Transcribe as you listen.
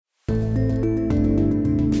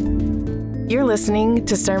You're listening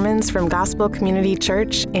to sermons from Gospel Community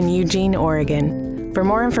Church in Eugene, Oregon. For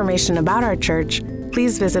more information about our church,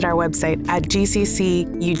 please visit our website at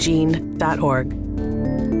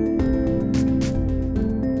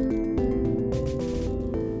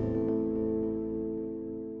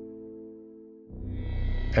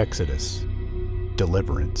Exodus,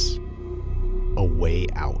 deliverance, a way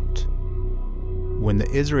out. When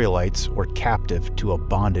the Israelites were captive to a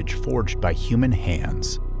bondage forged by human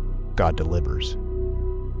hands, God delivers.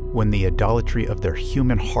 When the idolatry of their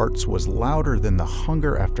human hearts was louder than the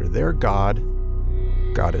hunger after their God,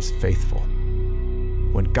 God is faithful.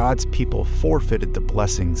 When God's people forfeited the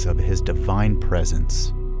blessings of His divine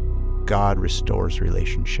presence, God restores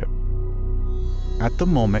relationship. At the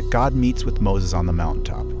moment God meets with Moses on the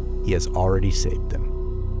mountaintop, He has already saved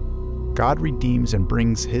them. God redeems and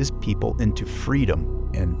brings His people into freedom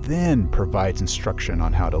and then provides instruction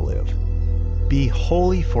on how to live. Be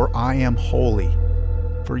holy, for I am holy.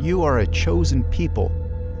 For you are a chosen people,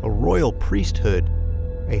 a royal priesthood,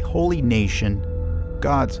 a holy nation,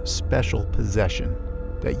 God's special possession,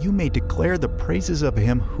 that you may declare the praises of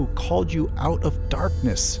Him who called you out of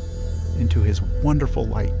darkness into His wonderful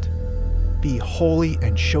light. Be holy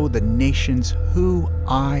and show the nations who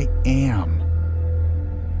I am.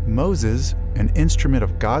 Moses, an instrument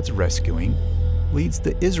of God's rescuing, leads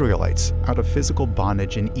the Israelites out of physical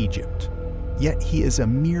bondage in Egypt. Yet he is a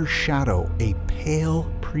mere shadow, a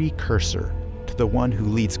pale precursor to the one who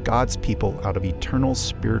leads God's people out of eternal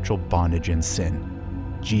spiritual bondage and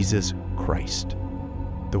sin, Jesus Christ,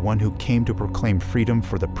 the one who came to proclaim freedom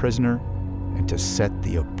for the prisoner and to set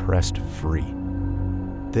the oppressed free.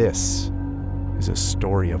 This is a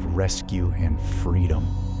story of rescue and freedom,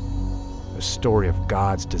 a story of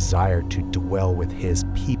God's desire to dwell with His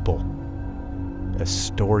people, a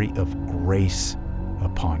story of grace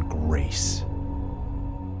upon grace.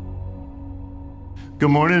 Good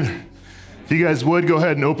morning. If you guys would, go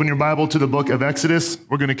ahead and open your Bible to the book of Exodus.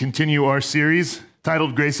 We're going to continue our series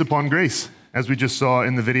titled Grace Upon Grace, as we just saw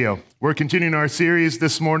in the video. We're continuing our series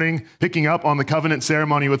this morning, picking up on the covenant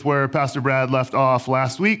ceremony with where Pastor Brad left off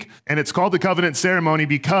last week. And it's called the covenant ceremony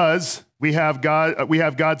because we have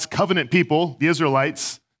God's covenant people, the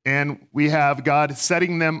Israelites, and we have God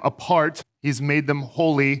setting them apart. He's made them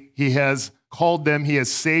holy. He has called them. He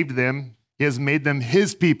has saved them. He has made them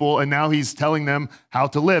His people, and now He's telling them how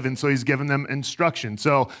to live. And so He's given them instruction.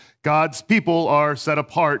 So God's people are set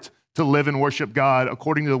apart to live and worship God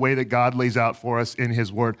according to the way that God lays out for us in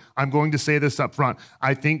His Word. I'm going to say this up front.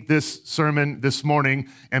 I think this sermon this morning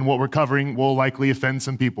and what we're covering will likely offend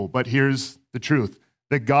some people, but here's the truth.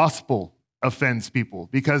 The gospel offends people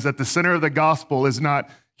because at the center of the gospel is not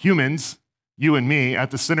humans, you and me. At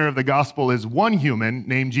the center of the gospel is one human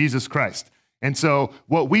named Jesus Christ. And so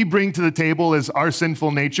what we bring to the table is our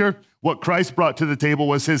sinful nature. What Christ brought to the table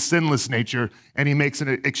was His sinless nature, and He makes an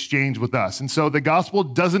exchange with us. And so the gospel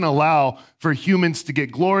doesn't allow for humans to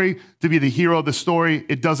get glory, to be the hero of the story.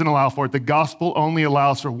 It doesn't allow for it. The gospel only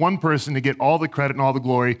allows for one person to get all the credit and all the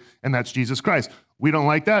glory, and that's Jesus Christ. We don't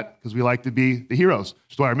like that because we like to be the heroes.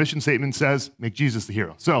 That's why our mission statement says, make Jesus the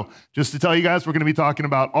hero. So just to tell you guys, we're going to be talking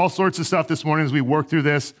about all sorts of stuff this morning as we work through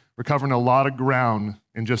this. We're covering a lot of ground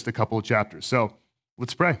in just a couple of chapters. So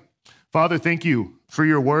let's pray. Father, thank you for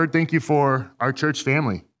your word. Thank you for our church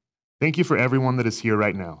family. Thank you for everyone that is here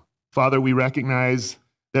right now. Father, we recognize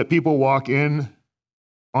that people walk in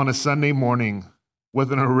on a Sunday morning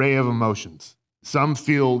with an array of emotions. Some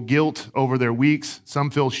feel guilt over their weeks.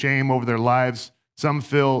 Some feel shame over their lives. Some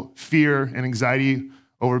feel fear and anxiety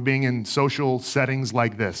over being in social settings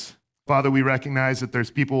like this. Father, we recognize that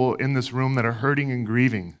there's people in this room that are hurting and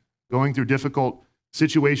grieving, going through difficult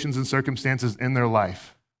situations and circumstances in their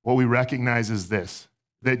life. What we recognize is this,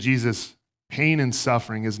 that Jesus, pain and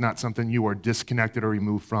suffering is not something you are disconnected or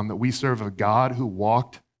removed from, that we serve a God who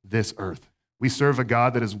walked this earth. We serve a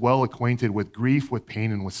God that is well acquainted with grief, with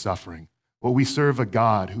pain, and with suffering. Well, we serve a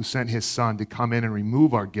God who sent His Son to come in and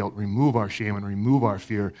remove our guilt, remove our shame, and remove our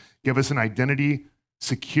fear, give us an identity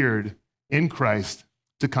secured in Christ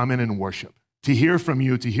to come in and worship, to hear from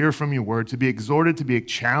you, to hear from your word, to be exhorted, to be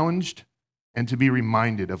challenged, and to be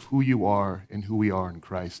reminded of who you are and who we are in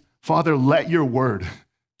Christ. Father, let your word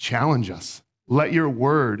challenge us. Let your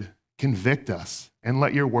word convict us, and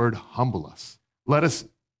let your word humble us. Let us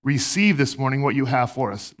receive this morning what you have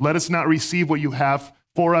for us. Let us not receive what you have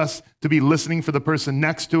for us to be listening for the person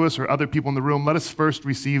next to us or other people in the room. Let us first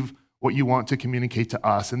receive what you want to communicate to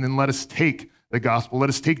us, and then let us take the gospel. Let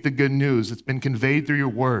us take the good news that's been conveyed through your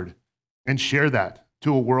word and share that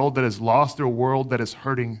to a world that is lost, through a world that is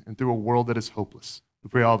hurting, and through a world that is hopeless. We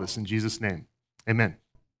pray all this in Jesus' name. Amen.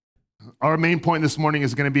 Our main point this morning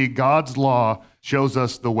is going to be God's law shows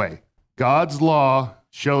us the way. God's law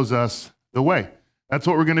shows us the way. That's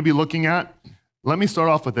what we're going to be looking at. Let me start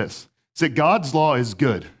off with this. It's that God's law is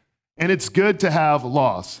good, and it's good to have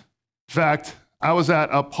laws. In fact, I was at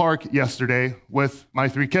a park yesterday with my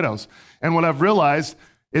 3 kiddos, and what I've realized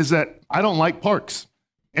is that I don't like parks.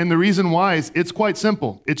 And the reason why is it's quite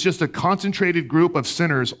simple. It's just a concentrated group of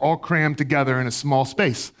sinners all crammed together in a small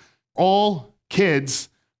space. All kids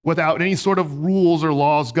without any sort of rules or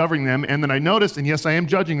laws governing them. And then I noticed, and yes, I am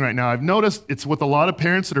judging right now, I've noticed it's with a lot of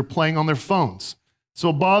parents that are playing on their phones. So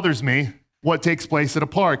it bothers me what takes place at a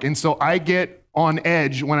park. And so I get on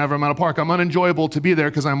edge whenever I'm at a park. I'm unenjoyable to be there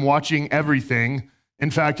because I'm watching everything. In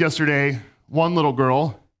fact, yesterday, one little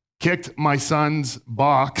girl kicked my son's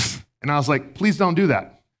box, and I was like, please don't do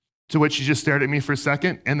that. To which she just stared at me for a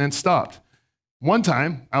second and then stopped. One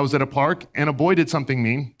time, I was at a park, and a boy did something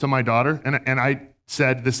mean to my daughter, and I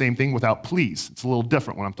said the same thing without please. It's a little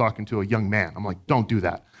different when I'm talking to a young man. I'm like, don't do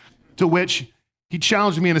that. To which he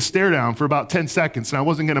challenged me in a stare down for about 10 seconds, and I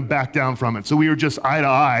wasn't going to back down from it. So we were just eye to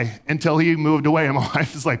eye until he moved away, and my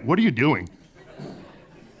wife is like, what are you doing?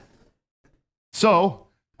 So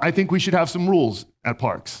I think we should have some rules at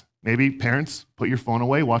parks. Maybe parents, put your phone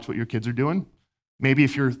away, watch what your kids are doing. Maybe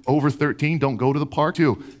if you're over 13, don't go to the park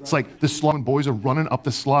too. It's like the slide, when boys are running up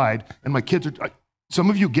the slide, and my kids are, some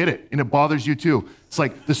of you get it, and it bothers you too. It's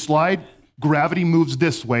like the slide, gravity moves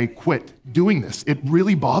this way, quit doing this. It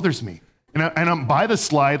really bothers me. And I'm by the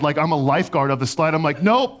slide like I'm a lifeguard of the slide. I'm like,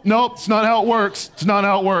 nope, it's not how it works. It's not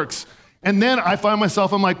how it works. And then I find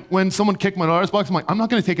myself, I'm like, when someone kicked my daughter's box, I'm like, I'm not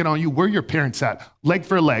gonna take it on you. Where are your parents at? Leg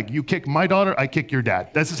for leg. You kick my daughter, I kick your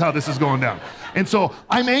dad. This is how this is going down. And so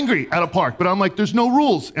I'm angry at a park, but I'm like, there's no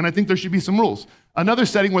rules. And I think there should be some rules. Another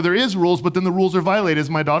setting where there is rules, but then the rules are violated is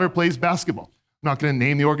my daughter plays basketball. I'm not gonna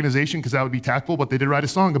name the organization because that would be tactful, but they did write a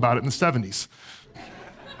song about it in the 70s.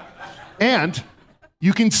 And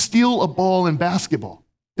you can steal a ball in basketball.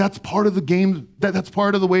 That's part of the game, that's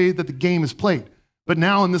part of the way that the game is played. But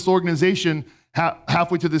now in this organization,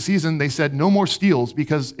 halfway through the season, they said no more steals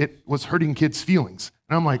because it was hurting kids' feelings.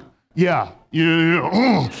 And I'm like, yeah.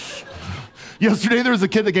 Yesterday there was a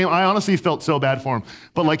kid at the game, I honestly felt so bad for him.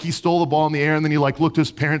 But like he stole the ball in the air and then he like looked to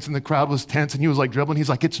his parents and the crowd was tense and he was like dribbling. He's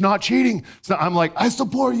like, it's not cheating. I'm like, I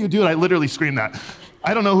support you, dude. I literally screamed that.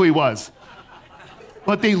 I don't know who he was.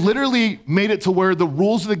 But they literally made it to where the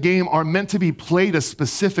rules of the game are meant to be played a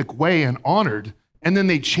specific way and honored. And then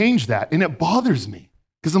they change that, and it bothers me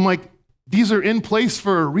because I'm like, these are in place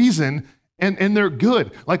for a reason, and they're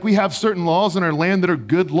good. Like we have certain laws in our land that are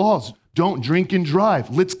good laws. Don't drink and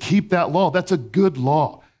drive. Let's keep that law. That's a good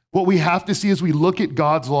law. What we have to see as we look at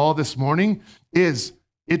God's law this morning is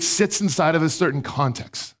it sits inside of a certain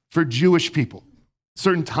context for Jewish people,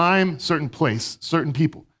 certain time, certain place, certain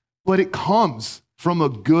people. But it comes from a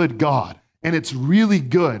good God, and it's really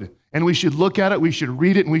good, and we should look at it, we should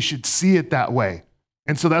read it, and we should see it that way.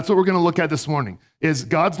 And so that's what we're going to look at this morning, is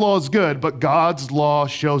God's law is good, but God's law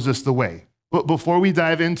shows us the way. But before we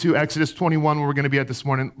dive into Exodus 21, where we're going to be at this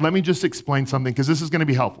morning, let me just explain something, because this is going to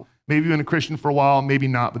be helpful. Maybe you've been a Christian for a while, maybe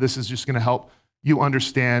not, but this is just going to help you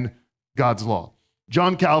understand God's law.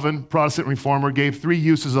 John Calvin, Protestant reformer, gave 3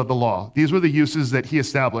 uses of the law. These were the uses that he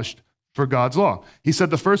established for God's law. He said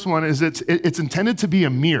the first one is it's intended to be a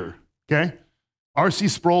mirror, okay? R.C.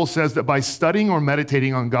 Sproul says that by studying or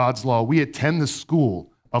meditating on God's law, we attend the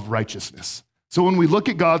school of righteousness. So when we look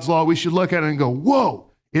at God's law, we should look at it and go,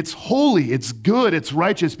 whoa, it's holy, it's good, it's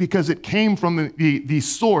righteous, because it came from the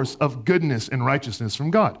source of goodness and righteousness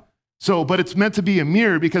from God. So, but it's meant to be a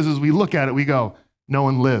mirror because as we look at it, we go, no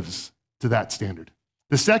one lives to that standard.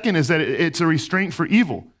 The second is that it's a restraint for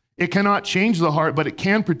evil. It cannot change the heart, but it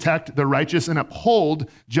can protect the righteous and uphold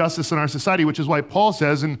justice in our society, which is why Paul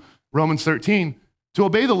says in Romans 13, to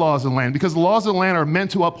obey the laws of the land, because the laws of the land are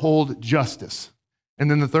meant to uphold justice. And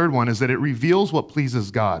then the third one is that it reveals what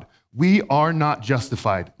pleases God. We are not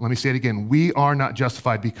justified. Let me say it again. We are not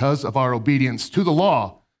justified because of our obedience to the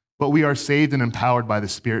law, but we are saved and empowered by the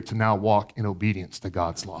Spirit to now walk in obedience to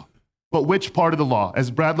God's law. But which part of the law? As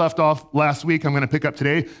Brad left off last week, I'm going to pick up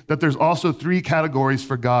today that there's also 3 categories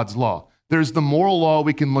for God's law. There's the moral law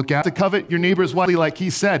we can look at. To covet your neighbor's wife, like he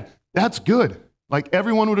said, that's good. Like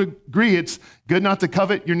everyone would agree, it's good not to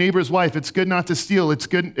covet your neighbor's wife. It's good not to steal. It's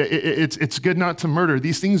good not to murder.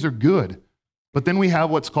 These things are good. But then we have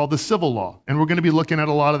what's called the civil law. And we're going to be looking at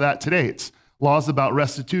a lot of that today. It's laws about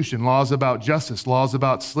restitution, laws about justice, laws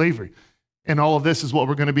about slavery. And all of this is what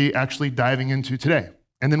we're going to be actually diving into today.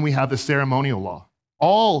 And then we have the ceremonial law.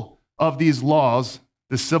 All of these laws,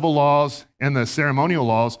 the civil laws and the ceremonial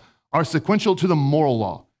laws, are sequential to the moral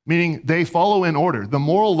law. meaning they follow in order. The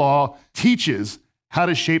moral law teaches how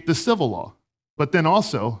to shape the civil law, but then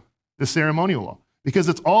also the ceremonial law, because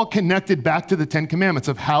it's all connected back to the 10 Commandments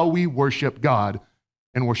of how we worship God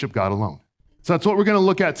and worship God alone. So that's what we're going to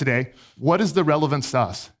look at today. What is the relevance to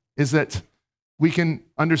us? Is that we can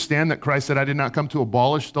understand that Christ said, I did not come to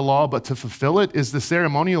abolish the law, but to fulfill it. Is the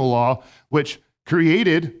ceremonial law, which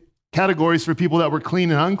created categories for people that were clean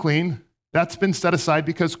and unclean, that's been set aside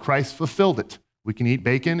because Christ fulfilled it. We can eat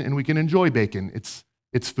bacon and we can enjoy bacon.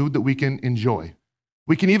 It's food that we can enjoy.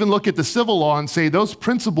 We can even look at the civil law and say those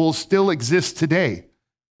principles still exist today.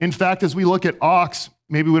 In fact, as we look at ox,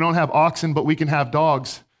 maybe we don't have oxen, but we can have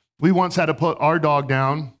dogs. We once had to put our dog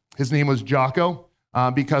down. His name was Jocko.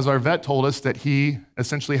 Because our vet told us that he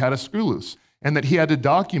essentially had a screw loose and that he had to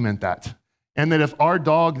document that. And that if our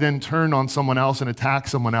dog then turned on someone else and attacked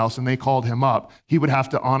someone else and they called him up, he would have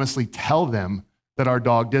to honestly tell them that our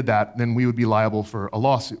dog did that, then we would be liable for a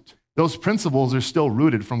lawsuit. Those principles are still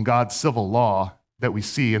rooted from God's civil law that we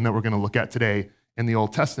see and that we're going to look at today in the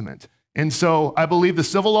Old Testament. And so I believe the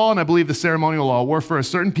civil law and I believe the ceremonial law were for a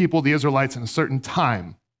certain people, the Israelites, in a certain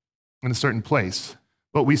time, in a certain place.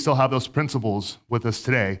 But we still have those principles with us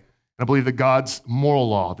today. And I believe that God's moral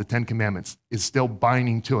law, the 10 Commandments, is still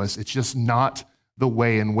binding to us. It's just not the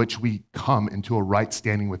way in which we come into a right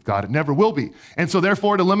standing with God. It never will be. And so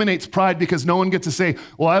therefore it eliminates pride because no one gets to say,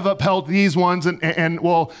 well, I've upheld these ones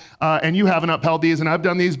and you haven't upheld these and I've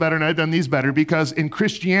done these better and I've done these better, because in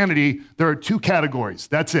Christianity, there are two categories.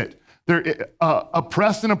 That's it. They're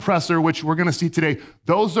oppressed and oppressor, which we're going to see today.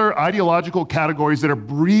 Those are ideological categories that are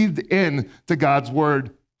breathed in to God's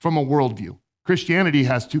word from a worldview. Christianity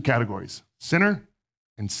has two categories, sinner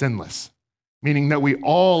and sinless, meaning that we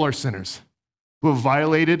all are sinners who have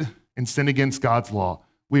violated and sinned against God's law.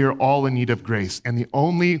 We are all in need of grace. And the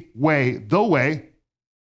only way, the way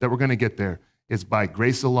that we're going to get there is by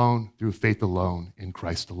grace alone, through faith alone, in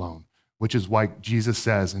Christ alone, which is why Jesus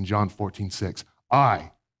says in John 14:6,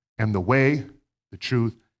 I am the way, the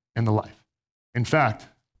truth, and the life. In fact,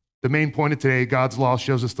 the main point of today, God's law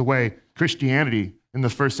shows us the way. Christianity in the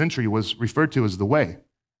first century was referred to as the way.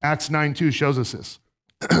 Acts 9:2 shows us this.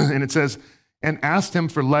 And it says, and asked him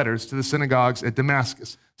for letters to the synagogues at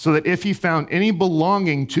Damascus, so that if he found any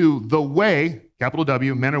belonging to the way, capital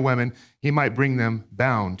W, men or women, he might bring them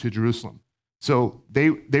bound to Jerusalem. So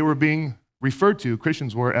they were being referred to,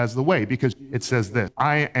 Christians were, as the way, because it says this,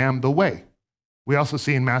 I am the way. We also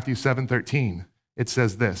see in Matthew 7:13, it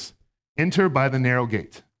says this, enter by the narrow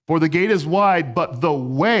gate. For the gate is wide, but the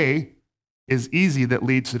way is easy that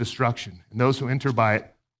leads to destruction. And those who enter by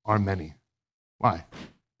it are many. Why?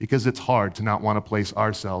 Because it's hard to not want to place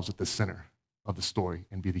ourselves at the center of the story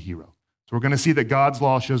and be the hero. So we're going to see that God's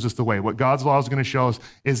law shows us the way. What God's law is going to show us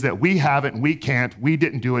is that we haven't, we can't, we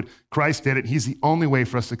didn't do it. Christ did it. He's the only way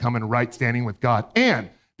for us to come in right standing with God. And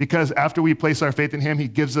because after we place our faith in him, he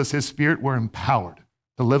gives us his spirit, we're empowered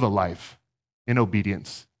to live a life in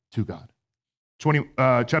obedience to God.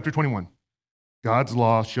 Chapter 21, God's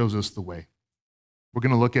law shows us the way. We're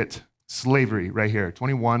going to look at slavery right here,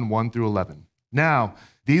 21, 1 through 11. Now,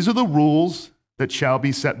 these are the rules that shall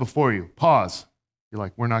be set before you. Pause. You're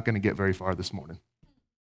like, we're not going to get very far this morning.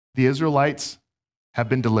 The Israelites have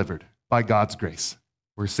been delivered by God's grace.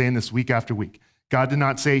 We're saying this week after week. God did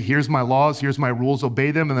not say, here's my laws, here's my rules,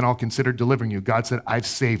 obey them, and then I'll consider delivering you. God said, I've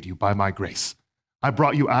saved you by my grace. I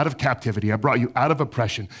brought you out of captivity. I brought you out of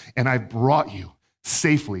oppression, and I brought you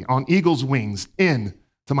safely on eagle's wings in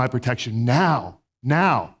to my protection.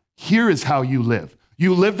 Now, here is how you live.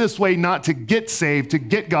 You live this way not to get saved, to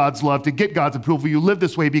get God's love, to get God's approval. You live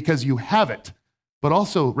this way because you have it. But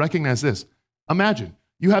also recognize this. Imagine,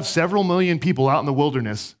 you have several million people out in the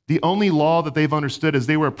wilderness. The only law that they've understood is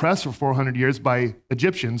they were oppressed for 400 years by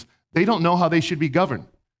Egyptians. They don't know how they should be governed.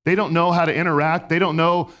 They don't know how to interact. They don't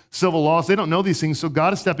know civil laws. They don't know these things. So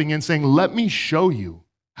God is stepping in saying, let me show you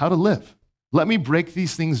how to live. Let me break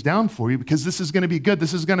these things down for you because this is going to be good.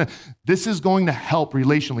 This is going to help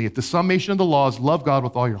relationally. If the summation of the law is love God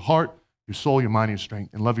with all your heart, your soul, your mind, and your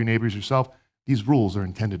strength, and love your neighbors yourself, these rules are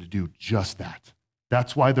intended to do just that.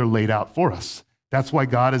 That's why they're laid out for us. That's why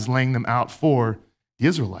God is laying them out for the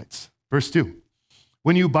Israelites. Verse 2,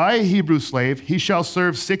 when you buy a Hebrew slave, he shall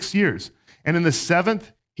serve 6 years, and in the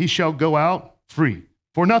 7th he shall go out free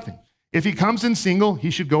for nothing. If he comes in single,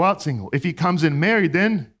 he should go out single. If he comes in married,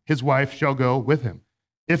 then his wife shall go with him.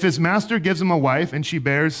 If his master gives him a wife and she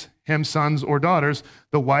bears him sons or daughters,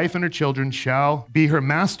 the wife and her children shall be her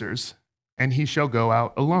master's, and he shall go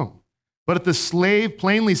out alone. But if the slave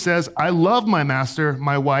plainly says, I love my master,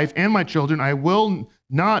 my wife, and my children, I will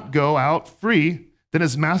not go out free, then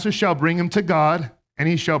his master shall bring him to God, and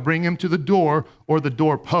he shall bring him to the door or the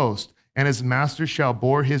doorpost, and his master shall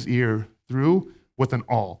bore his ear through with an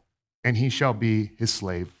awl, and he shall be his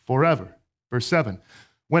slave forever. Verse 7,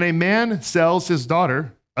 when a man sells his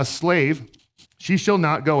daughter, a slave, she shall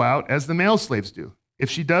not go out as the male slaves do. If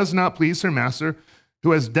she does not please her master, who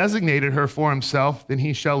has designated her for himself, then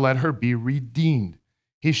he shall let her be redeemed.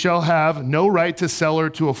 He shall have no right to sell her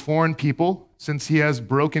to a foreign people, since he has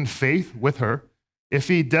broken faith with her. If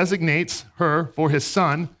he designates her for his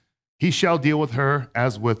son, he shall deal with her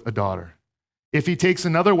as with a daughter. If he takes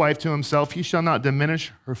another wife to himself, he shall not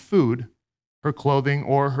diminish her food, her clothing,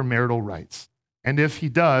 or her marital rights. And if he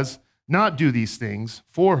does not do these things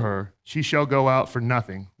for her, she shall go out for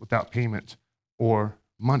nothing without payment or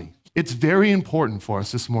money. It's very important for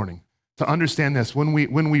us this morning to understand this. When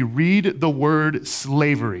we read the word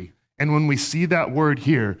slavery, and when we see that word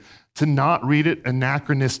here, to not read it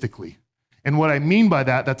anachronistically. And what I mean by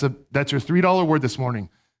that, that's your $3 word this morning.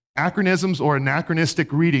 Acronisms or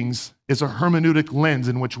anachronistic readings is a hermeneutic lens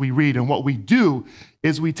in which we read. And what we do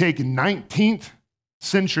is we take 19th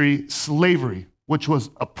century slavery, which was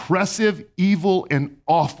oppressive, evil, and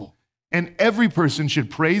awful. And every person should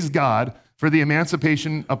praise God for the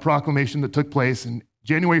Emancipation Proclamation that took place in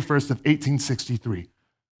January 1st of 1863.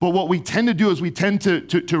 But what we tend to do is we tend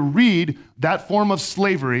to read that form of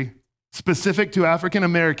slavery specific to African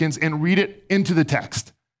Americans and read it into the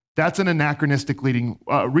text. That's an anachronistic reading.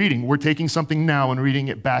 We're taking something now and reading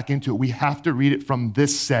it back into it. We have to read it from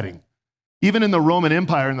this setting. Even in the Roman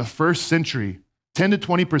Empire in the first century, 10 to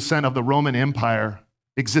 20% of the Roman Empire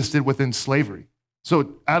existed within slavery.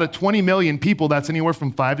 So out of 20 million people, that's anywhere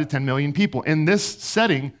from 5 to 10 million people. In this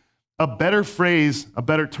setting, a better phrase, a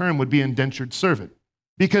better term would be indentured servant.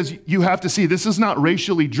 Because you have to see, this is not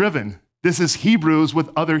racially driven. This is Hebrews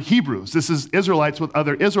with other Hebrews. This is Israelites with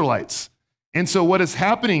other Israelites. And so what is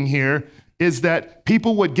happening here is that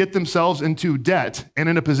people would get themselves into debt and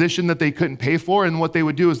in a position that they couldn't pay for. And what they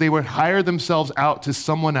would do is they would hire themselves out to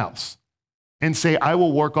someone else and say, I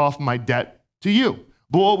will work off my debt to you.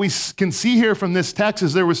 But what we can see here from this text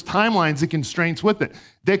is there was timelines and constraints with it.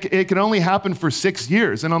 It could only happen for 6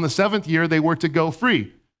 years. And on the 7th year, they were to go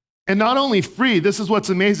free. And not only free, this is what's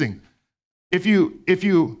amazing. If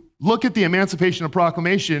you look at the Emancipation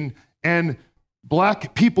Proclamation and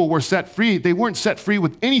Black people were set free, they weren't set free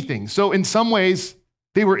with anything. So in some ways,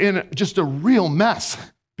 they were in just a real mess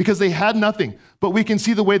because they had nothing. But we can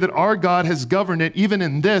see the way that our God has governed it, even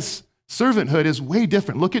in this servanthood, is way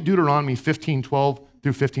different. Look at Deuteronomy 15:12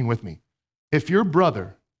 through 15 with me. If your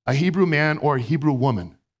brother, a Hebrew man or a Hebrew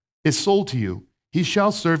woman, is sold to you, he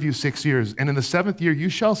shall serve you 6 years, and in the 7th year you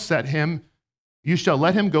shall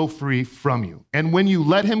let him go free from you. And when you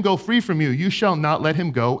let him go free from you, you shall not let him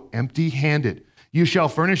go empty-handed. You shall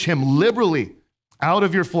furnish him liberally out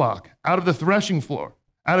of your flock, out of the threshing floor,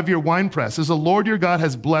 out of your winepress. As the Lord your God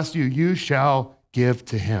has blessed you, you shall give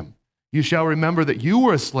to him. You shall remember that you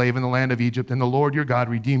were a slave in the land of Egypt, and the Lord your God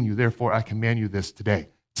redeemed you. Therefore, I command you this today.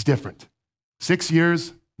 It's different. 6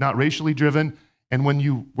 years, not racially driven. And when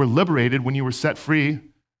you were liberated, when you were set free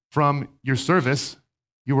from your service,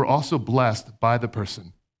 you were also blessed by the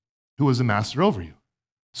person who was a master over you.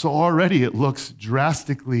 So already it looks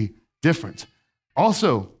drastically different.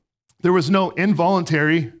 Also, there was no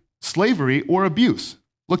involuntary slavery or abuse.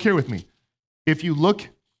 Look here with me. If you look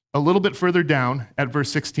a little bit further down at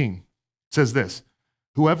verse 16, it says this,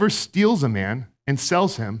 whoever steals a man and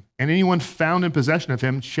sells him, and anyone found in possession of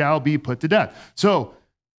him shall be put to death. So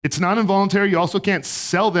it's not involuntary. You also can't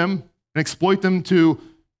sell them and exploit them to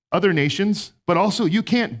other nations, but also you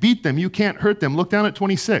can't beat them. You can't hurt them. Look down at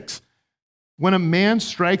 26. When a man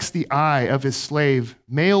strikes the eye of his slave,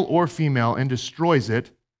 male or female, and destroys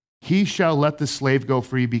it, he shall let the slave go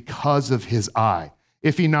free because of his eye.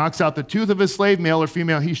 If he knocks out the tooth of his slave, male or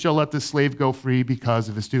female, he shall let the slave go free because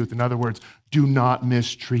of his tooth. In other words, do not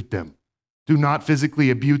mistreat them. Do not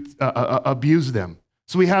physically abuse them.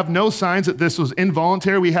 So we have no signs that this was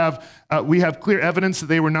involuntary. We have clear evidence that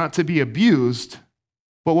they were not to be abused.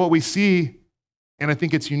 But what we see, and I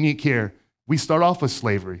think it's unique here, we start off with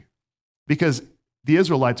slavery because the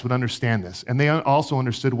Israelites would understand this, and they also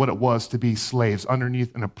understood what it was to be slaves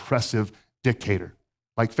underneath an oppressive dictator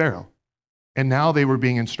like Pharaoh. And now they were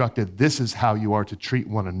being instructed, this is how you are to treat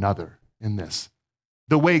one another in this.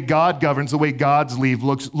 The way God governs, the way God's leave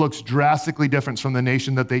looks drastically different from the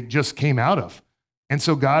nation that they just came out of. And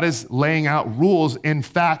so God is laying out rules, in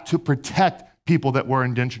fact, to protect people that were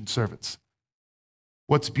indentured servants.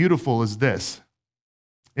 What's beautiful is this.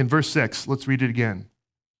 In verse 6, let's read it again.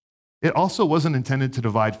 It also wasn't intended to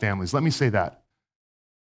divide families. Let me say that.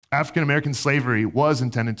 African American slavery was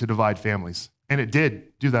intended to divide families, and it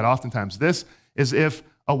did do that oftentimes. This is if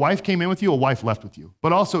a wife came in with you, a wife left with you.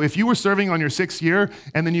 But also, if you were serving on your 6th year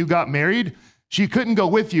and then you got married, she couldn't go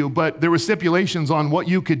with you, but there were stipulations on what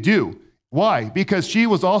you could do. Why? Because she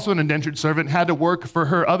was also an indentured servant, had to work for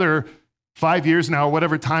her other 5 years now, or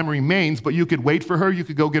whatever time remains, but you could wait for her, you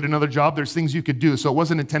could go get another job, there's things you could do. So it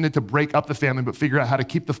wasn't intended to break up the family, but figure out how to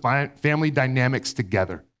keep the family dynamics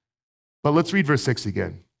together. But let's read verse 6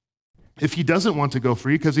 again. If he doesn't want to go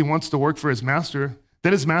free because he wants to work for his master,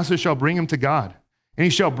 then his master shall bring him to God, and he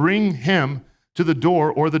shall bring him to the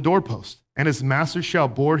door or the doorpost, and his master shall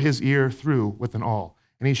bore his ear through with an awl,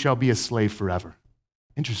 and he shall be a slave forever.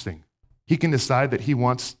 Interesting. He can decide that he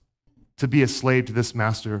wants to be a slave to this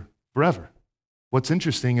master forever. What's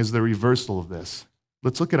interesting is the reversal of this.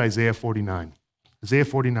 Let's look at Isaiah 49. Isaiah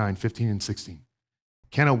 49, 15 and 16.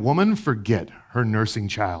 Can a woman forget her nursing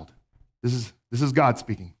child? This is God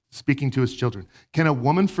speaking to his children. Can a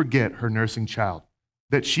woman forget her nursing child,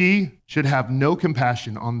 that she should have no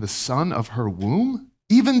compassion on the son of her womb?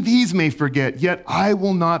 Even these may forget, yet I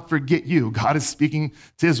will not forget you. God is speaking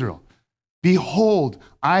to Israel. Behold,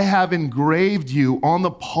 I have engraved you on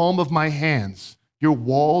the palm of my hands. Your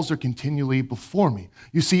walls are continually before me.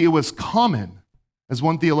 You see, it was common, as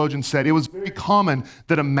one theologian said, it was very common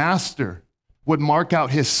that a master would mark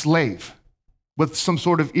out his slave with some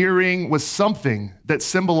sort of earring, with something that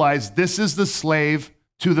symbolized this is the slave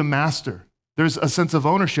to the master. There's a sense of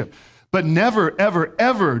ownership. But never, ever,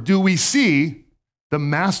 ever do we see the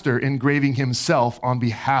master engraving himself on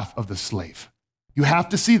behalf of the slave. You have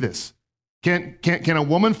to see this. Can a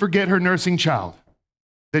woman forget her nursing child?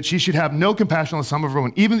 That she should have no compassion on the son of her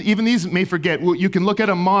womb. Even these may forget. You can look at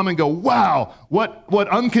a mom and go, wow, what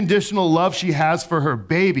unconditional love she has for her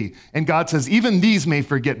baby. And God says, even these may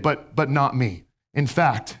forget, but not me. In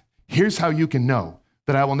fact, here's how you can know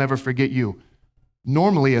that I will never forget you.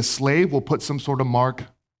 Normally, a slave will put some sort of mark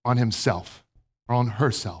on himself or on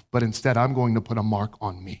herself, but instead, I'm going to put a mark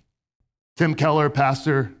on me. Tim Keller,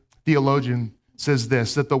 pastor, theologian, says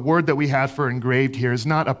this, that the word that we had for engraved here is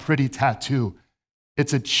not a pretty tattoo.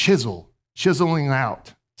 It's a chisel, chiseling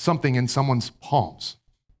out something in someone's palms.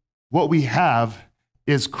 What we have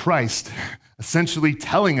is Christ essentially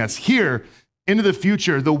telling us here into the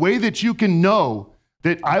future, the way that you can know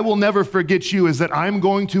that I will never forget you is that I'm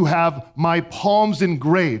going to have my palms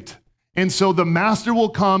engraved. And so the master will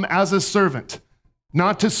come as a servant,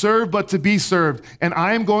 not to serve, but to be served. And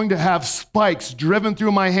I am going to have spikes driven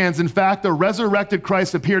through my hands. In fact, the resurrected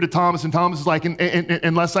Christ appeared to Thomas, and Thomas is like,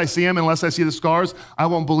 unless I see him, unless I see the scars, I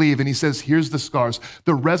won't believe. And he says, here's the scars.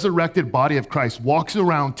 The resurrected body of Christ walks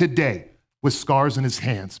around today with scars in his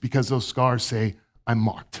hands because those scars say, I'm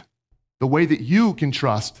marked. The way that you can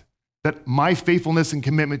trust that my faithfulness and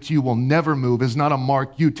commitment to you will never move is not a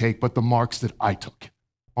mark you take, but the marks that I took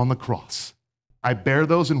on the cross. I bear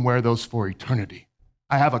those and wear those for eternity.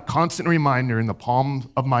 I have a constant reminder in the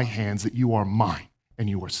palm of my hands that you are mine and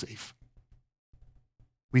you are safe.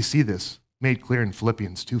 We see this made clear in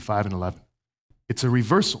Philippians 2, 5, and 11. It's a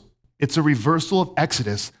reversal. It's a reversal of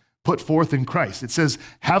Exodus put forth in Christ. It says,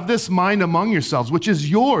 have this mind among yourselves, which is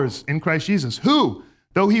yours in Christ Jesus, who,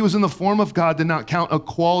 though he was in the form of God, did not count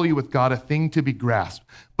equality with God a thing to be grasped,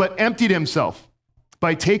 but emptied himself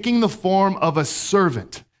by taking the form of a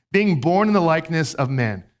servant, being born in the likeness of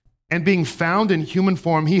men. And being found in human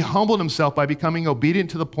form, he humbled himself by becoming obedient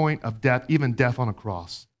to the point of death, even death on a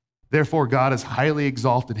cross. Therefore, God has highly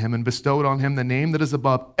exalted him and bestowed on him the name that is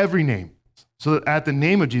above every name, so that at the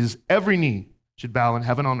name of Jesus, every knee should bow in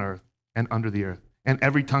heaven, on earth, and under the earth, and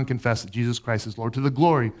every tongue confess that Jesus Christ is Lord, to the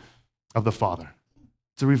glory of the Father.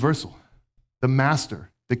 It's a reversal. The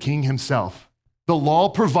master, the king himself, the law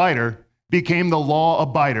provider became the law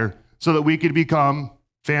abider so that we could become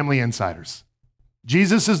family insiders.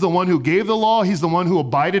 Jesus is the one who gave the law. He's the one who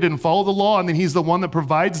abided and followed the law. And then he's the one that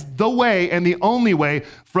provides the way and the only way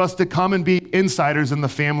for us to come and be insiders in the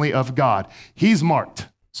family of God. He's marked,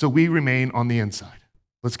 so we remain on the inside.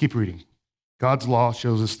 Let's keep reading. God's law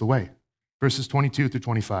shows us the way. Verses 22 through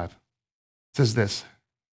 25 says this,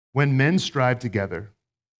 when men strive together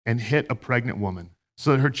and hit a pregnant woman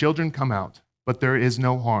so that her children come out, but there is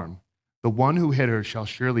no harm, the one who hit her shall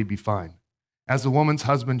surely be fined, as the woman's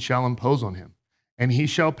husband shall impose on him, and he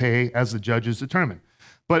shall pay as the judges determine.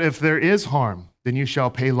 But if there is harm, then you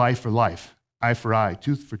shall pay life for life, eye for eye,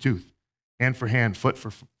 tooth for tooth, hand for hand, foot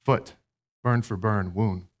for foot, burn for burn,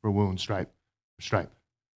 wound for wound, stripe for stripe.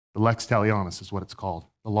 The lex talionis is what it's called,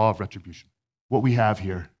 the law of retribution. What we have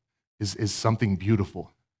here is something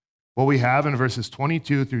beautiful. What we have in verses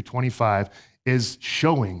 22 through 25 is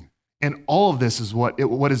showing, and all of this is what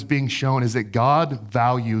is being shown, is that God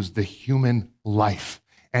values the human life.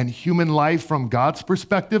 And human life from God's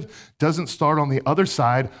perspective doesn't start on the other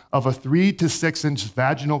side of a 3 to 6 inch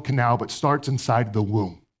vaginal canal, but starts inside the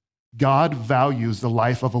womb. God values the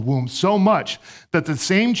life of a womb so much that the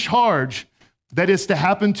same charge that is to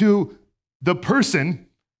happen to the person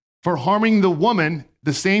for harming the woman,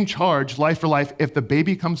 the same charge, life for life, if the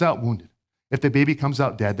baby comes out wounded. If the baby comes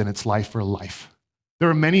out dead, then it's life for life. There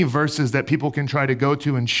are many verses that people can try to go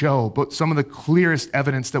to and show, but some of the clearest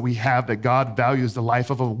evidence that we have that God values the life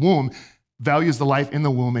of a womb, values the life in the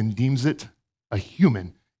womb and deems it a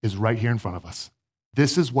human is right here in front of us.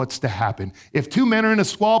 This is what's to happen. If two men are in a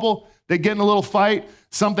squabble, they get in a little fight,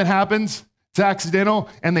 something happens, it's accidental,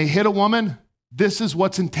 and they hit a woman, this is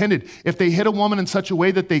what's intended. If they hit a woman in such a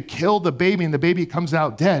way that they kill the baby and the baby comes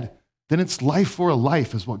out dead, then it's life for a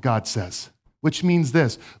life is what God says. Which means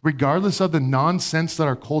this, regardless of the nonsense that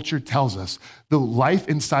our culture tells us, the life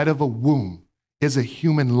inside of a womb is a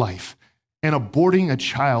human life. And aborting a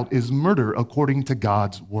child is murder according to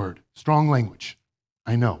God's word. Strong language,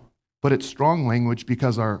 I know. But it's strong language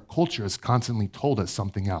because our culture has constantly told us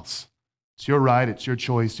something else. It's your right, it's your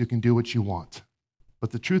choice, you can do what you want.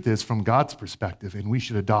 But the truth is, from God's perspective, and we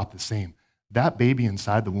should adopt the same, that baby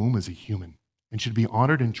inside the womb is a human and should be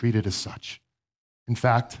honored and treated as such. In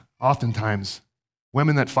fact, oftentimes,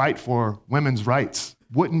 women that fight for women's rights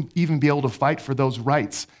wouldn't even be able to fight for those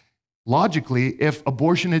rights. Logically, if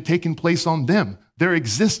abortion had taken place on them, their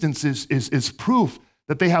existence is proof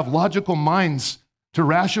that they have logical minds to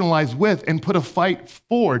rationalize with and put a fight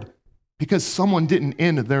forward because someone didn't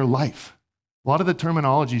end their life. A lot of the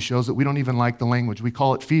terminology shows that we don't even like the language. We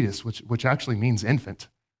call it fetus, which actually means infant.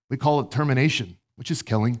 We call it termination, which is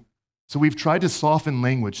killing. So we've tried to soften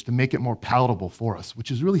language to make it more palatable for us,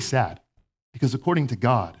 which is really sad because according to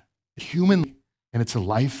God, human, and it's a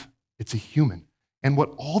life, it's a human. And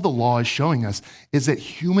what all the law is showing us is that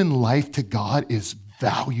human life to God is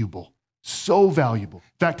valuable, so valuable.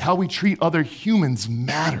 In fact, how we treat other humans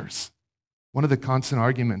matters. One of the constant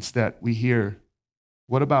arguments that we hear,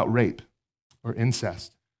 what about rape or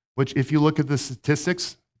incest? Which if you look at the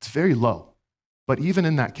statistics, it's very low. But even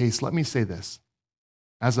in that case, let me say this.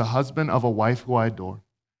 As a husband of a wife who I adore,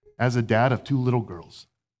 as a dad of 2 little girls,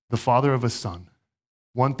 the father of a son,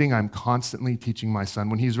 one thing I'm constantly teaching my son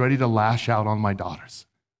when he's ready to lash out on my daughters,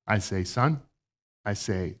 I say, son,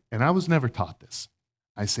 and I was never taught this,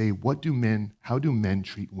 I say, how do men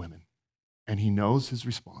treat women? And he knows his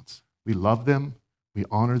response. We love them, we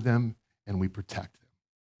honor them, and we protect them.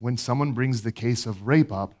 When someone brings the case of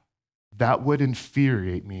rape up, that would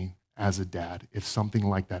infuriate me as a dad if something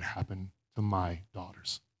like that happened to my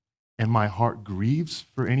daughters. And my heart grieves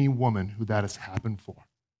for any woman who that has happened for.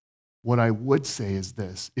 What I would say is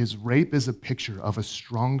this, is rape is a picture of a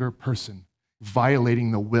stronger person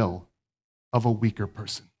violating the will of a weaker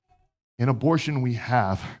person. In abortion, we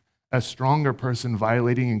have a stronger person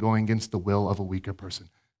violating and going against the will of a weaker person.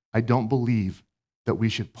 I don't believe that we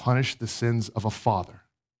should punish the sins of a father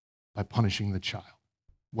by punishing the child.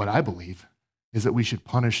 What I believe is that we should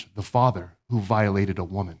punish the father who violated a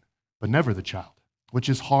woman, but never the child, which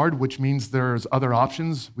is hard, which means there's other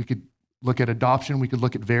options. We could look at adoption. We could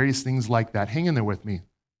look at various things like that. Hang in there with me,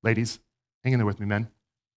 ladies. Hang in there with me, men.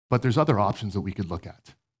 But there's other options that we could look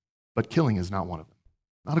at. But killing is not one of them,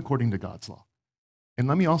 not according to God's law. And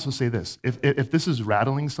let me also say this. If this is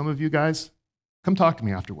rattling some of you guys, come talk to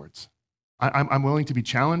me afterwards. I'm willing to be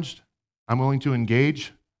challenged. I'm willing to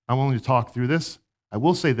engage. I'm willing to talk through this. I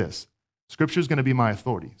will say this. Scripture is going to be my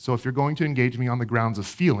authority. So if you're going to engage me on the grounds of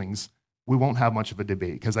feelings, we won't have much of a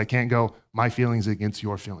debate because I can't go my feelings against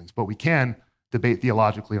your feelings. But we can debate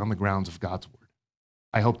theologically on the grounds of God's word.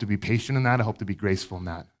 I hope to be patient in that. I hope to be graceful in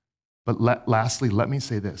that. But lastly, let me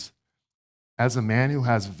say this. As a man who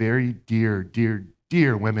has very dear, dear,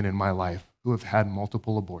 dear women in my life who have had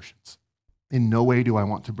multiple abortions, in no way do I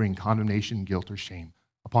want to bring condemnation, guilt, or shame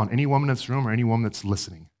upon any woman in this room or any woman that's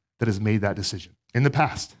listening that has made that decision in the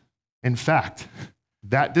past. In fact,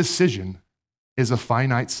 that decision is a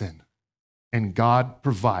finite sin, and God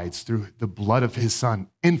provides through the blood of his son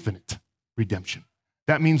infinite redemption.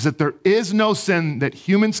 That means that there is no sin that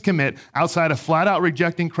humans commit outside of flat out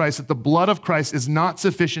rejecting Christ, that the blood of Christ is not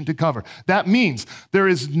sufficient to cover. That means there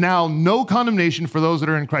is now no condemnation for those that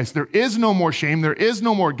are in Christ. There is no more shame. There is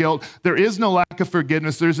no more guilt. There is no lack of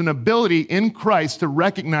forgiveness. There's an ability in Christ to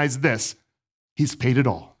recognize this. He's paid it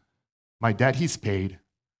all. My debt he's paid,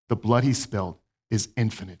 the blood he spilled is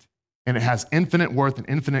infinite. And it has infinite worth and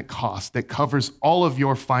infinite cost that covers all of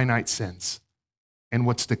your finite sins. And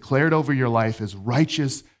what's declared over your life is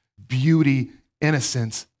righteous, beauty,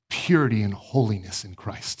 innocence, purity, and holiness in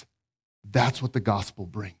Christ. That's what the gospel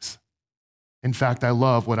brings. In fact, I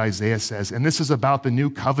love what Isaiah says, and this is about the new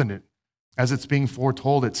covenant. As it's being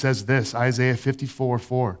foretold, it says this, Isaiah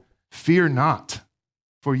 54:4, fear not,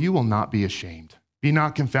 for you will not be ashamed. Be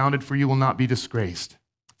not confounded, for you will not be disgraced.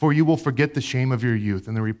 For you will forget the shame of your youth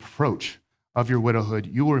and the reproach of your widowhood.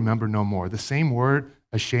 You will remember no more. The same word,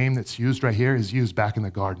 ashamed, that's used right here is used back in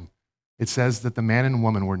the garden. It says that the man and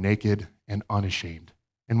woman were naked and unashamed.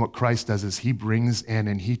 And what Christ does is he brings in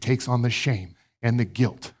and he takes on the shame and the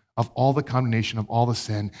guilt of all the condemnation of all the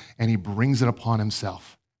sin, and he brings it upon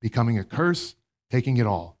himself, becoming a curse, taking it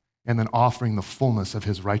all, and then offering the fullness of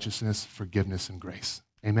his righteousness, forgiveness, and grace.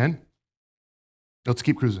 Amen? Let's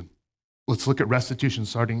keep cruising. Let's look at restitution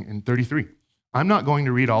starting in 33. I'm not going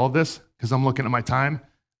to read all of this because I'm looking at my time.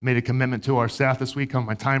 Made a commitment to our staff this week on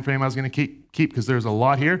my time frame I was going to keep because there's a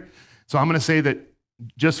lot here. So I'm going to say that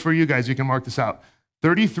just for you guys, you can mark this out.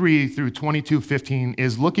 33 through 22:15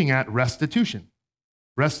 is looking at restitution.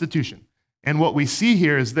 Restitution. And what we see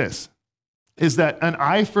here is this, is that an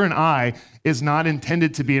eye for an eye is not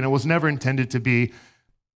intended to be, and it was never intended to be,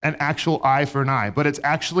 an actual eye for an eye, but it's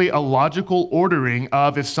actually a logical ordering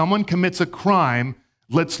of if someone commits a crime,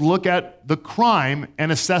 let's look at the crime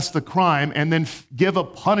and assess the crime and then give a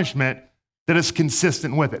punishment that is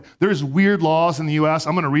consistent with it. There's weird laws in the US.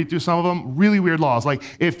 I'm going to read through some of them. Really weird laws. Like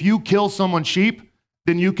if you kill someone's sheep,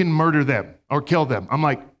 then you can murder them or kill them. I'm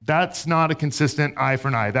like, that's not a consistent eye for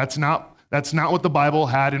an eye. That's not what the Bible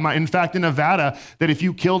had in mind. In fact, in Nevada, that if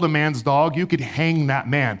you killed a man's dog, you could hang that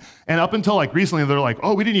man. And up until like recently, they're like,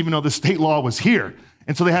 oh, we didn't even know the state law was here.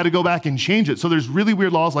 And so they had to go back and change it. So there's really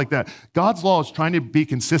weird laws like that. God's law is trying to be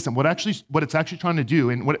consistent. What it's actually trying to do,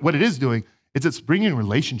 and what it is doing, is it's bringing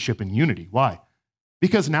relationship and unity. Why?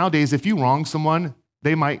 Because nowadays, if you wrong someone,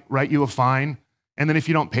 they might write you a fine. And then if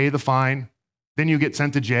you don't pay the fine, then you get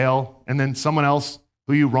sent to jail. And then someone else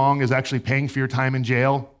who you wrong is actually paying for your time in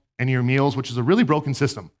jail and your meals, which is a really broken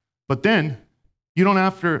system. But then you don't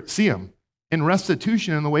have to see them. In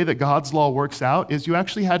restitution, and the way that God's law works out is you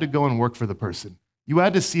actually had to go and work for the person. You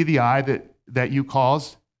had to see the eye that you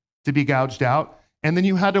caused to be gouged out, and then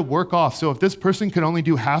you had to work off. So if this person could only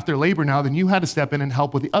do half their labor now, then you had to step in and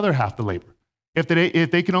help with the other half the labor. If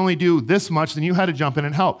they could only do this much, then you had to jump in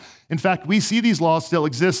and help. In fact, we see these laws still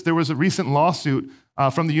exist. There was a recent lawsuit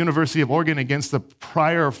from the University of Oregon against the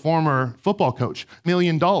prior former football coach, $1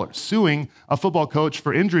 million, suing a football coach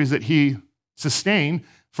for injuries that he sustained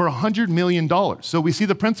for $100 million. So we see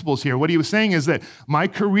the principles here. What he was saying is that my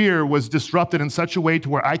career was disrupted in such a way to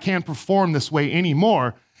where I can't perform this way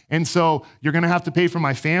anymore. And so you're going to have to pay for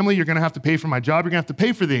my family. You're going to have to pay for my job. You're going to have to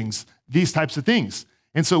pay for these types of things.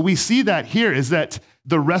 And so we see that here is that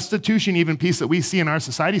the restitution even piece that we see in our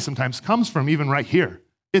society sometimes comes from even right here.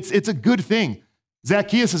 It's a good thing.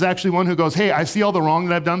 Zacchaeus is actually one who goes, hey, I see all the wrong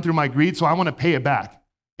that I've done through my greed, so I want to pay it back.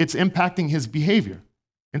 It's impacting his behavior.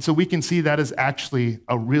 And so we can see that as actually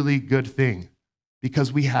a really good thing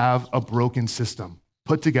because we have a broken system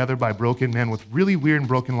put together by broken men with really weird and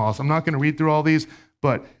broken laws. I'm not going to read through all these,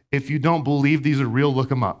 but if you don't believe these are real, look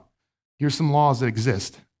them up. Here's some laws that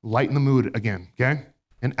exist. Lighten the mood again, okay?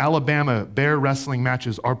 In Alabama, bear wrestling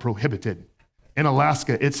matches are prohibited. In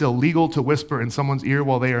Alaska, it's illegal to whisper in someone's ear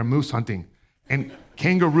while they are moose hunting. And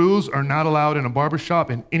kangaroos are not allowed in a barbershop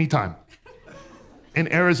at any time.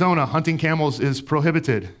 In Arizona, hunting camels is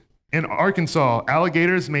prohibited. In Arkansas,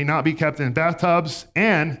 alligators may not be kept in bathtubs,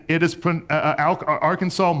 and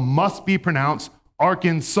Arkansas must be pronounced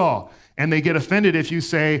Arkansas. And they get offended if you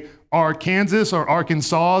say Arkansas or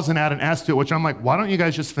Arkansas and add an S to it, which I'm like, why don't you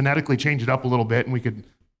guys just phonetically change it up a little bit and we could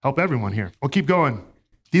help everyone here. We'll keep going.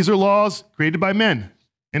 These are laws created by men.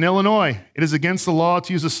 In Illinois, it is against the law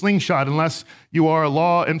to use a slingshot unless you are a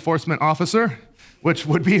law enforcement officer, which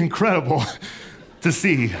would be incredible to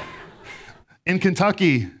see. In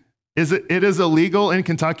Kentucky, it is illegal in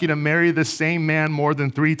Kentucky to marry the same man more than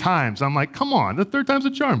 3 times. I'm like, come on, the 3rd time's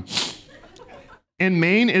a charm. In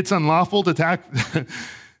Maine, it's unlawful to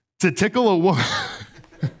tickle a woman.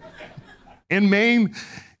 In Maine,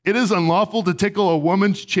 it is unlawful to tickle a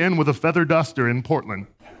woman's chin with a feather duster in Portland.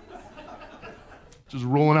 Just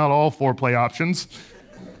rolling out all foreplay options.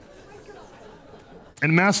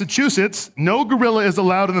 In Massachusetts, no gorilla is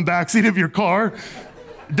allowed in the backseat of your car.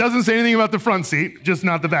 It doesn't say anything about the front seat, just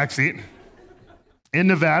not the back seat. In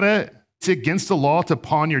Nevada, it's against the law to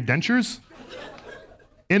pawn your dentures.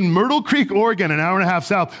 In Myrtle Creek, Oregon, an hour and a half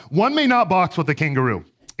south, one may not box with a kangaroo.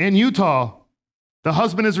 In Utah, the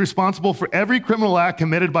husband is responsible for every criminal act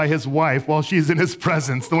committed by his wife while she's in his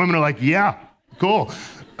presence. The women are like, yeah, cool.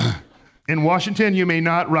 In Washington, you may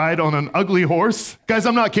not ride on an ugly horse. Guys,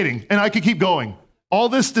 I'm not kidding, and I could keep going. All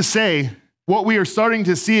this to say, what we are starting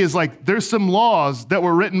to see is like there's some laws that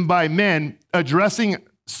were written by men addressing,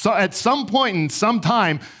 at some point in some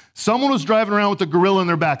time, someone was driving around with a gorilla in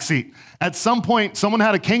their back seat. At some point, someone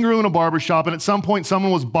had a kangaroo in a barbershop, and at some point,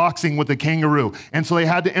 someone was boxing with a kangaroo. And so they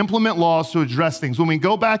had to implement laws to address things. When we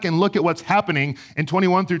go back and look at what's happening in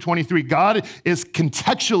 21 through 23, God is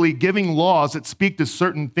contextually giving laws that speak to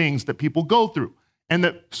certain things that people go through and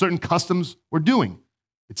that certain customs were doing.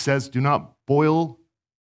 It says, do not boil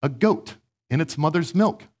a goat in its mother's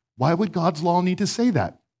milk. Why would God's law need to say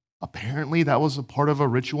that? Apparently, that was a part of a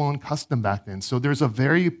ritual and custom back then. So there's a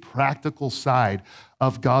very practical side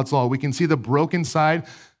of God's law. We can see the broken side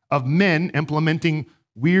of men implementing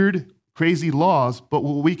weird, crazy laws, but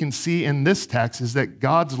what we can see in this text is that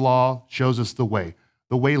God's law shows us the way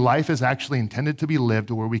life is actually intended to be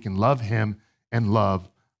lived, where we can love him and love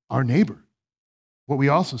our neighbor. What we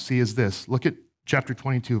also see is this. Look at chapter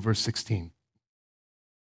 22, verse 16.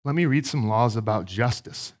 Let me read some laws about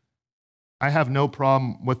justice. I have no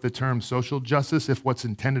problem with the term social justice if what's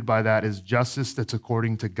intended by that is justice that's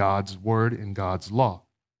according to God's word and God's law.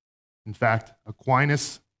 In fact,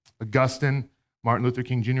 Aquinas, Augustine, Martin Luther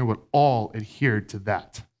King Jr. would all adhere to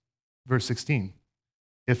that. Verse 16,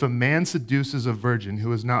 if a man seduces a virgin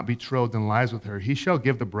who is not betrothed and lies with her, he shall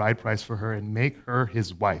give the bride price for her and make her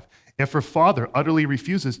his wife. If her father utterly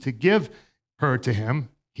refuses to give her to him,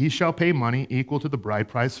 he shall pay money equal to the bride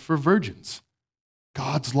price for virgins.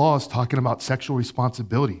 God's law is talking about sexual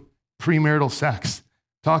responsibility, premarital sex,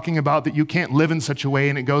 talking about that you can't live in such a way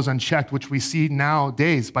and it goes unchecked, which we see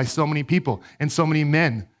nowadays by so many people, and so many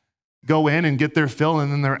men go in and get their fill and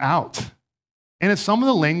then they're out. And if some of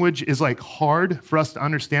the language is like hard for us to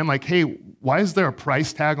understand, like, hey, why is there a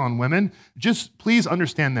price tag on women? Just please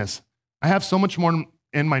understand this. I have so much more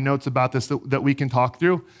in my notes about this that we can talk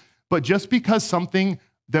through, but just because something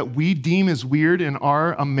that we deem as weird in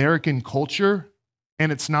our American culture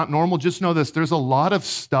and it's not normal, just know this, there's a lot of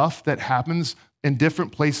stuff that happens in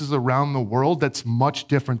different places around the world that's much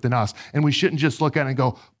different than us. And we shouldn't just look at it and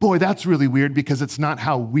go, boy, that's really weird because it's not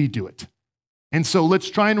how we do it. And so let's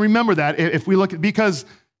try and remember that if we look at, because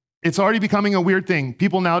it's already becoming a weird thing.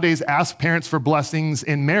 People nowadays ask parents for blessings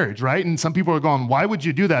in marriage, right? And some people are going, why would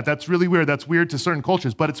you do that? That's really weird. That's weird to certain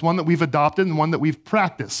cultures, but it's one that we've adopted and one that we've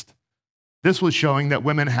practiced. This was showing that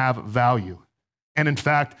women have value. And in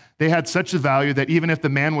fact, they had such a value that even if the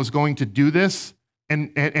man was going to do this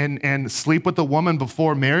and sleep with the woman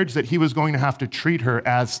before marriage, that he was going to have to treat her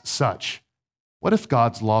as such. What if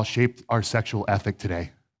God's law shaped our sexual ethic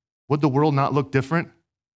today? Would the world not look different?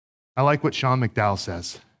 I like what Sean McDowell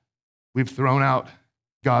says. We've thrown out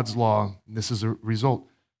God's law. This is a result.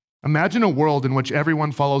 Imagine a world in which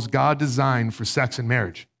everyone follows God's design for sex and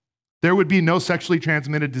marriage. There would be no sexually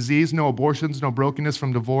transmitted disease, no abortions, no brokenness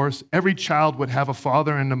from divorce. Every child would have a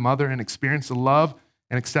father and a mother and experience the love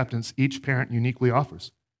and acceptance each parent uniquely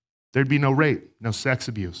offers. There'd be no rape, no sex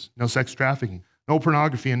abuse, no sex trafficking, no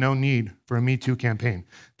pornography, and no need for a Me Too campaign.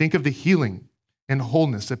 Think of the healing and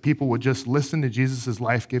wholeness that people would just listen to Jesus'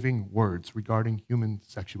 life-giving words regarding human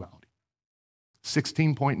sexuality.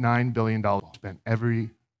 $16.9 billion spent every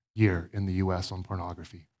year in the U.S. on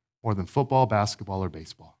pornography, more than football, basketball, or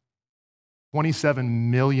baseball.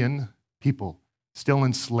 27 million people still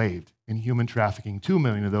enslaved in human trafficking, 2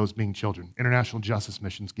 million of those being children. International Justice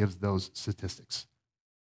Missions gives those statistics.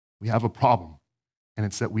 We have a problem, and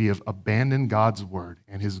it's that we have abandoned God's word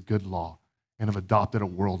and his good law and have adopted a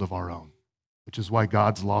world of our own, which is why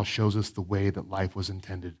God's law shows us the way that life was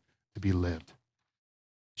intended to be lived.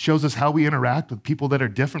 It shows us how we interact with people that are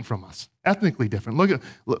different from us, ethnically different.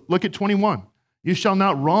 Look at 21. You shall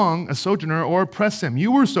not wrong a sojourner or oppress him.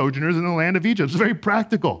 You were sojourners in the land of Egypt. It's very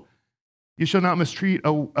practical. You shall not mistreat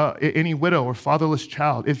any widow or fatherless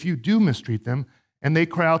child. If you do mistreat them and they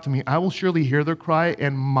cry out to me, I will surely hear their cry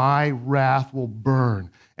and my wrath will burn.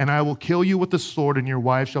 And I will kill you with the sword and your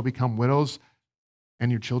wives shall become widows and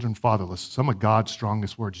your children fatherless. Some of God's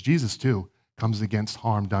strongest words. Jesus, too, comes against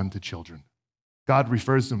harm done to children. God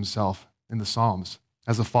refers to himself in the Psalms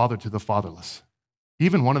as a father to the fatherless.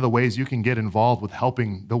 Even one of the ways you can get involved with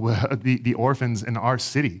helping the orphans in our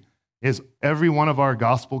city is every one of our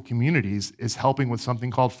gospel communities is helping with something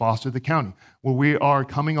called Foster the County, where we are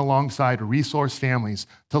coming alongside resource families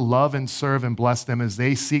to love and serve and bless them as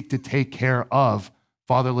they seek to take care of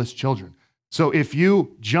fatherless children. So if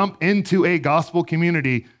you jump into a gospel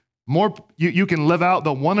community, you can live out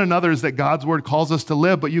the one another's that God's word calls us to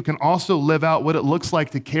live, but you can also live out what it looks like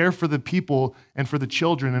to care for the people and for the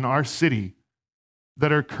children in our city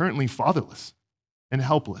that are currently fatherless and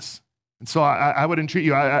helpless. And so I would entreat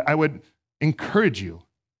you, I would encourage you,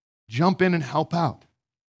 jump in and help out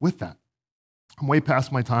with that. I'm way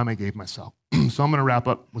past my time I gave myself. So I'm going to wrap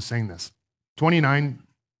up with saying this. 29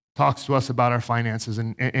 talks to us about our finances,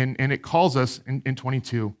 and it calls us in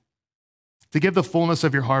 22 to give the fullness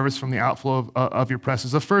of your harvest from the outflow of your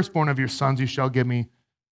presses. The firstborn of your sons you shall give me.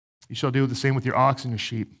 You shall do the same with your ox and your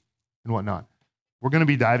sheep and whatnot. We're going to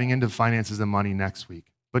be diving into finances and money next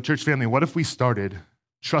week. But church family, what if we started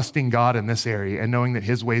trusting God in this area and knowing that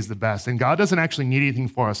his way is the best? And God doesn't actually need anything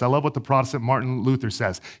for us. I love what the Protestant Martin Luther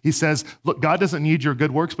says. He says, look, God doesn't need your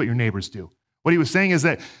good works, but your neighbors do. What he was saying is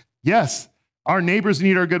that, yes, our neighbors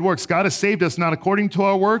need our good works. God has saved us not according to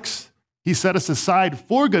our works. He set us aside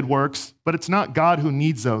for good works, but it's not God who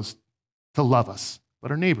needs those to love us,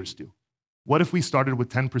 but our neighbors do. What if we started with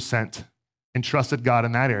 10% and trusted God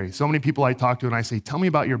in that area? So many people I talk to and I say, tell me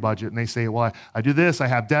about your budget. And they say, well, I do this, I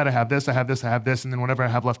have debt, I have this, I have this, I have this. And then whatever I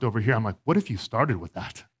have left over here, I'm like, what if you started with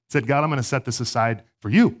that? Said, God, I'm going to set this aside for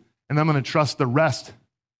you. And I'm going to trust the rest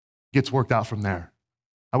gets worked out from there.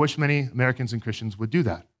 I wish many Americans and Christians would do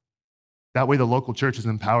that. That way the local church is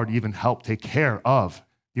empowered to even help take care of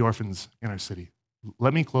the orphans in our city.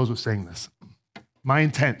 Let me close with saying this. My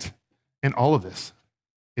intent in all of this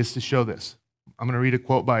is to show this. I'm going to read a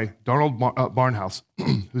quote by Donald Barnhouse,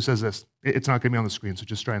 who says this. It's not going to be on the screen, so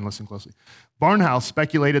just try and listen closely. Barnhouse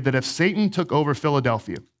speculated that if Satan took over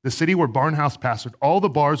Philadelphia, the city where Barnhouse pastored, all the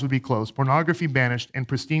bars would be closed, pornography banished, and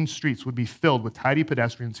pristine streets would be filled with tidy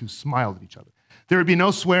pedestrians who smiled at each other. There would be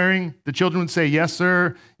no swearing. The children would say, yes,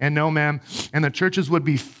 sir, and no, ma'am. And the churches would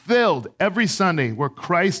be filled every Sunday where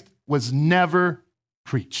Christ was never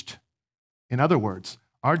preached. In other words,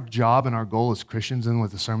 our job and our goal as Christians, and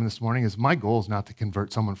with the sermon this morning, is my goal is not to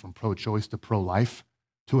convert someone from pro-choice to pro-life,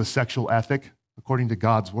 to a sexual ethic, according to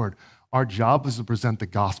God's word. Our job is to present the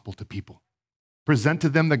gospel to people. Present to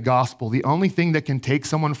them the gospel, the only thing that can take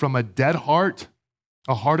someone from a dead heart,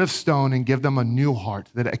 a heart of stone, and give them a new heart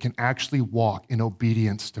that it can actually walk in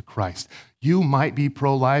obedience to Christ. You might be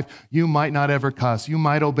pro-life, you might not ever cuss, you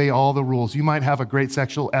might obey all the rules, you might have a great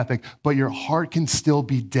sexual ethic, but your heart can still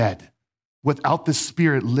be dead without the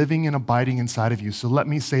Spirit living and abiding inside of you. So let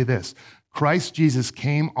me say this. Christ Jesus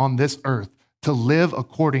came on this earth to live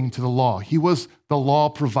according to the law. He was the law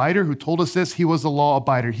provider who told us this. He was the law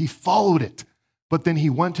abider. He followed it. But then he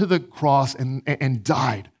went to the cross and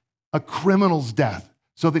died a criminal's death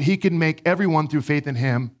so that he could make everyone through faith in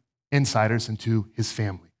him insiders into his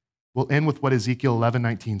family. We'll end with what Ezekiel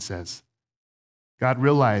 11:19 says. God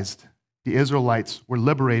realized the Israelites were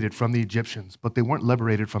liberated from the Egyptians, but they weren't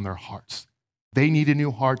liberated from their hearts. They needed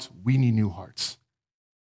new hearts. We need new hearts.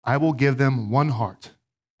 I will give them one heart,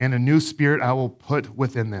 and a new spirit I will put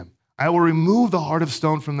within them. I will remove the heart of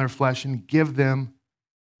stone from their flesh and give them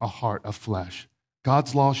a heart of flesh.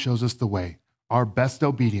 God's law shows us the way. Our best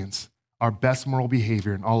obedience, our best moral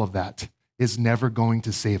behavior, and all of that is never going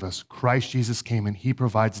to save us. Christ Jesus came and he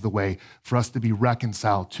provides the way for us to be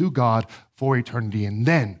reconciled to God for eternity. And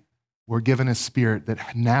then we're given a spirit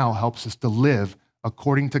that now helps us to live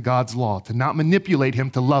according to God's law, to not manipulate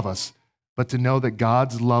him to love us, but to know that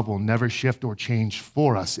God's love will never shift or change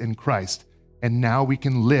for us in Christ. And now we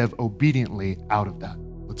can live obediently out of that.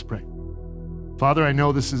 Let's pray. Father, I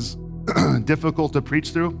know this is difficult to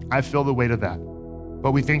preach through. I feel the weight of that.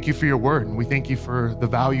 But we thank you for your word, and we thank you for the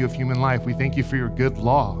value of human life. We thank you for your good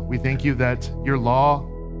law. We thank you that your law,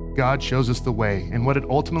 God, shows us the way. And what it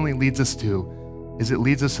ultimately leads us to is it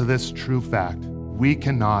leads us to this true fact. We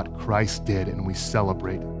cannot, Christ did, and we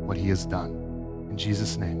celebrate what he has done. In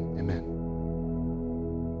Jesus' name, amen.